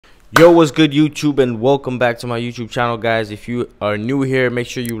Yo, what's good YouTube, and welcome back to my YouTube channel, guys. If you are new here, make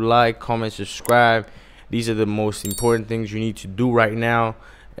sure you like, comment, subscribe. These are the most important things you need to do right now,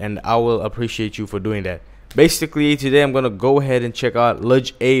 and I will appreciate you for doing that. Basically, today I'm gonna go ahead and check out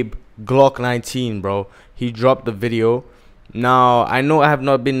LIJ ABE Glock 19, bro. He dropped the video. Now, I know I have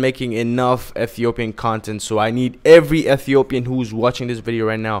not been making enough Ethiopian content, so I need every Ethiopian who's watching this video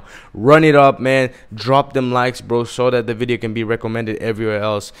right now, run it up, man. Drop them likes, bro, so that the video can be recommended everywhere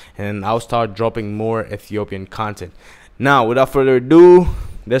else, and I'll start dropping more Ethiopian content. Now, without further ado,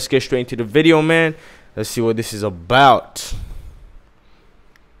 let's get straight into the video, man. Let's see what this is about.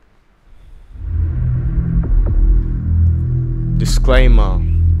 Disclaimer: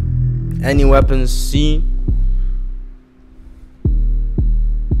 any weapons seen.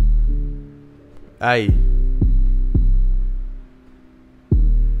 Aye.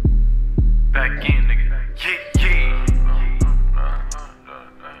 Back in, nigga. Yeah.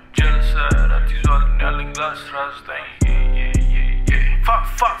 Genocide, at these all nailing glass thing. Yeah. Fuck.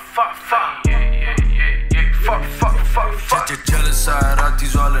 Yeah. Fuck. Genocide, at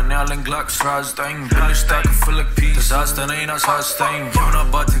these all nailing glass thing. Billish tack full of peace. Disaster ain't a such thing. You're not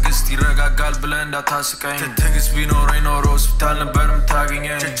about to get stirraga gal blend at us again. Take a spin or rain or hospital and burn tagging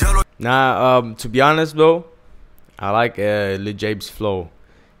in. Nah, to be honest though, I like LIJ Abe's flow.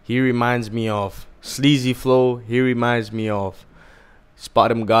 He reminds me of Sleazy Flow. He reminds me of Spot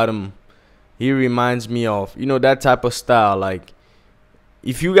 'em Got 'em. He reminds me of, you know, that type of style. Like,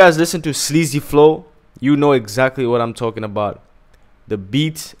 if you guys listen to Sleazy Flow, you know exactly what I'm talking about. The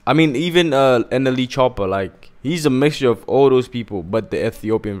beat, I mean, even LIJ Chopper, like, he's a mixture of all those people, but the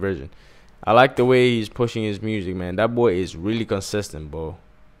Ethiopian version. I like the way he's pushing his music, man. That boy is really consistent, bro.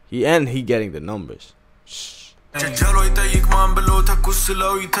 He getting the numbers. Jalo itayik man below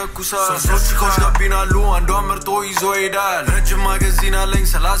takusilo itakusa. Sochi kosh gabina lu ando amerto izo edal. Rejim magazine aling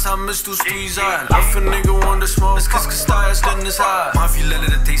salasa mistu stuizal. Half a nigga want the smoke. Skis style stenisa. Mafi lele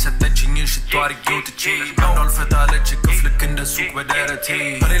the taste at that chingy shit twari go to cheese. Bandol fetale chick of lick in the souk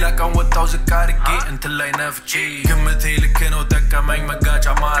badarati. Pari like I'm 1,000 carry gate until I never cheese. Give me tail kino taka mang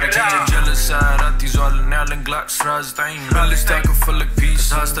magacha mara. Jealous at these all nailing glocks raz thing. Really stack of full of peace.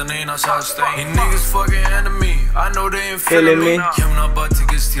 Disaster ain't a such thing. He niggas fucking enemy. I know they ain't feeling me.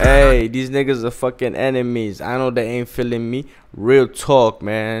 Hey, these niggas are fucking enemies. I know they ain't feeling me. Real talk,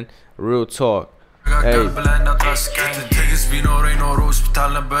 man. Real talk. Hey.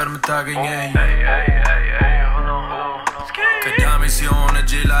 Kadami sione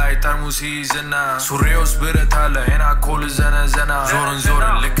jilai tarmusi zena Surreos biretale ena kol zena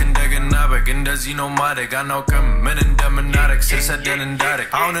Zoran lick indegena beg indezi no madeg Anokem men indemenarek sirsaden indarek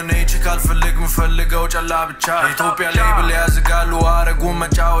Auna nature kalfelig mፈልገው ጨላ ብቻ Ethiopia label ያዝጋሉ አረጉ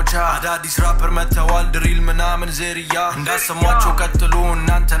መጫወቻ አዳዲስ ራፐር መተዋል ድሪል ምናምን ዘሪያ እንዳሰማቸው ቀጥሉ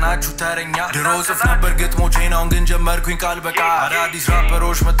እናንተ ናችሁ ተረኛ ድሮ ጽፍ ነበር ግጥሞቼን አሁን ግን ጀመርኩኝ ቃል በቃ አዳዲስ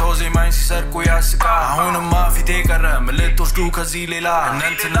ራፐሮች መተው ዜማኝ ሲሰርቁ ያስቃ አሁንማ ፊቴ ቀረ ምልጦች ዱ ከዚህ ሌላ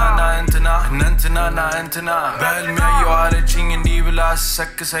እንትና በህልሜ ያየዋለችኝ እንዲህ ብላ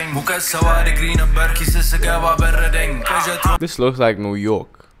ሰክሰኝ ሙቀት 70 ዲግሪ ነበር ኪስ ስገባ በረደኝ This looks like New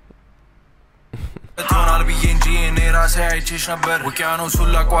York. ቶናል ቢንጂ እኔ ራሴ አይቼሽ ነበር ውቅያኖሱን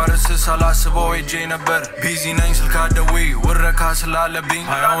ላቋርስ ሳላስበው ሄጄ ነበር ቢዚ ነኝ ስልክ አደውይ ወረካ ስላለብኝ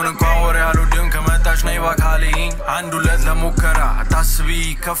አሁን እንኳን ወሬ አልወድም ከመጣች ነይ ባካልኝ አንድ ሁለት ለሙከራ አታስቢ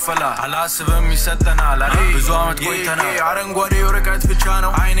ይከፈላል አላስብም ይሰጠናል ብዙ አመት ቆይተናል አረንጓዴ ወረቀት ብቻ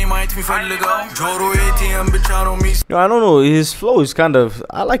ነው አይኔ ማየት የሚፈልገው ጆሮ ኤቲኤም ብቻ ነው ሚስ I don't know, his flow is kind of,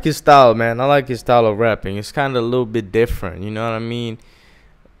 I like his style, man. I like his style of rapping. It's kind of a little bit different, you know what I mean?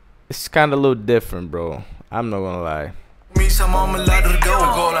 It's kind of a little different, bro. I'm not gonna lie.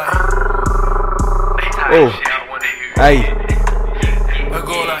 Oh, hey,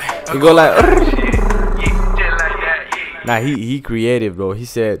 he go like. Nah, he creative, bro. He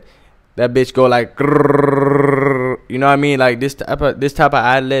said that bitch go like. You know what I mean? Like this type of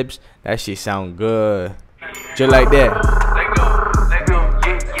ad libs, that shit sound good, just like that.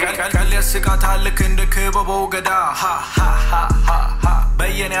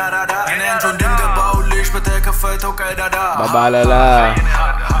 Babalala.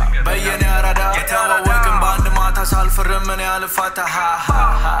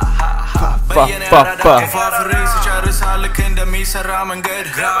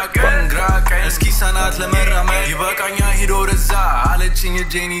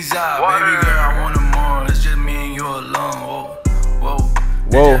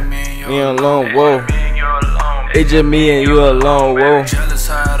 Whoa, me alone, whoa. It's just me and you alone, whoa.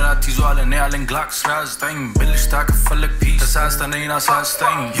 nailing glocks thing. Billish tack full of peace. Disaster ain't a such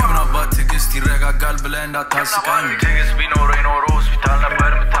thing. You know but to get the rega gal blend at us. Tickets be no rain or hospital.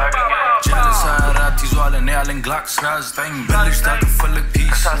 selling Glocks, thing. Belly stuck full of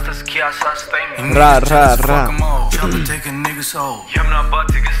peace. Ra ra ra. Chopper taking niggas home. Yamna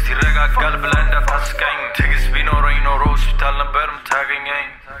batik istiraga qalb landa faskain. Tigs bino reno hospital number tagging in.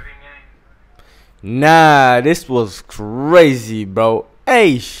 Nah, this was crazy, bro.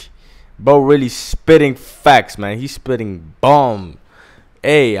 Hey, bro, really spitting facts, man. He's spitting bomb.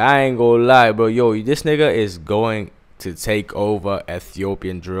 Hey, I ain't gonna lie, bro. Yo, this nigga is going to take over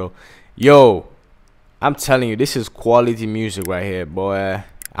Ethiopian Drill. Yo, I'm telling you, this is quality music right here, boy.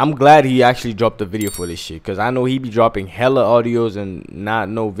 I'm glad he actually dropped a video for this shit, because I know he be dropping hella audios and not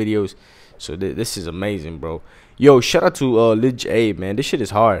no videos. So this is amazing, bro. Yo, shout out to LIJ ABE, man. This shit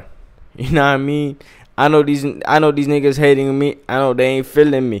is hard. You know what I mean? I know these niggas hating me. I know they ain't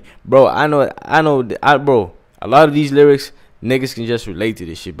feeling me, bro. Bro, a lot of these lyrics, niggas can just relate to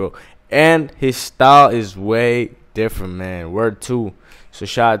this shit, bro. And his style is way different, man. Word 2. So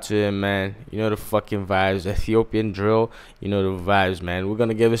shout out to him, man. You know the fucking vibes. Ethiopian Drill, you know the vibes, man. We're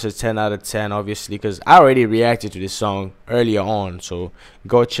gonna give us a 10 out of 10, obviously, because I already reacted to this song earlier on. So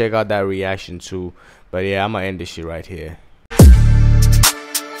go check out that reaction too. But yeah, I'm gonna end this shit right here.